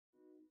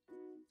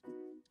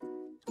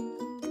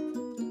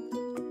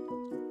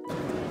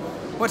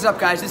What's up,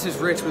 guys? This is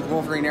Rich with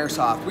Wolverine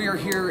Airsoft. We are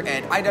here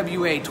at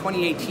IWA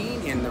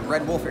 2018 in the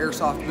Red Wolf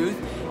Airsoft booth,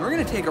 and we're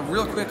going to take a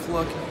real quick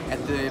look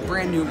at the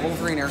brand new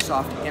Wolverine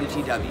Airsoft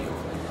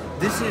MTW.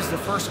 This is the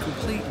first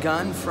complete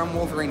gun from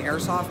Wolverine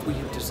Airsoft. We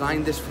have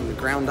designed this from the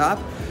ground up.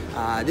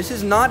 This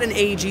is not an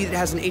AEG that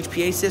has an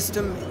HPA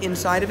system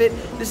inside of it.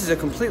 This is a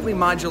completely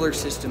modular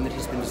system that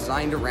has been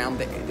designed around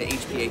the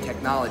HPA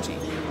technology.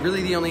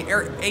 Really, the only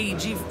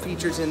AEG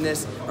features in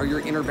this are your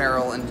inner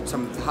barrel and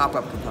some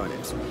hop-up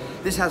components.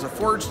 This has a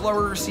forged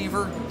lower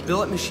receiver,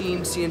 billet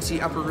machine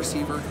CNC upper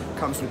receiver,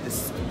 comes with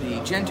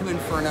the Gen 2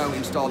 Inferno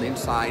installed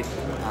inside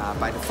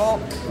by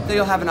default, though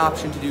you'll have an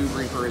option to do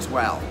Reaper as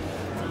well.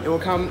 It will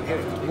come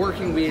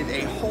working with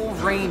a whole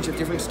range of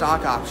different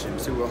stock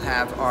options. So we'll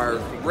have our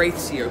Wraith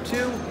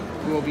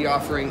CO2, we will be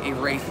offering a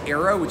Wraith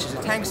Aero, which is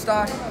a tank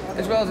stock,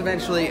 as well as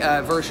eventually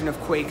a version of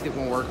Quake that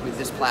will work with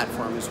this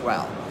platform as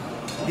well.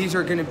 These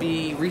are going to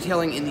be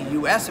retailing in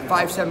the US at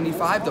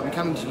 $575. They'll be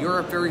coming to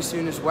Europe very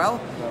soon as well.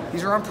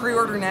 These are on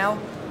pre-order now.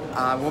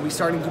 We'll be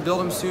starting to build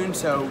them soon,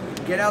 so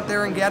get out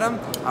there and get them.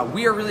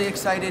 We are really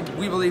excited.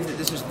 We believe that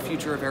this is the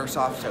future of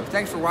airsoft. So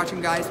thanks for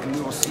watching, guys, and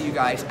we will see you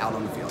guys out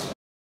on the field.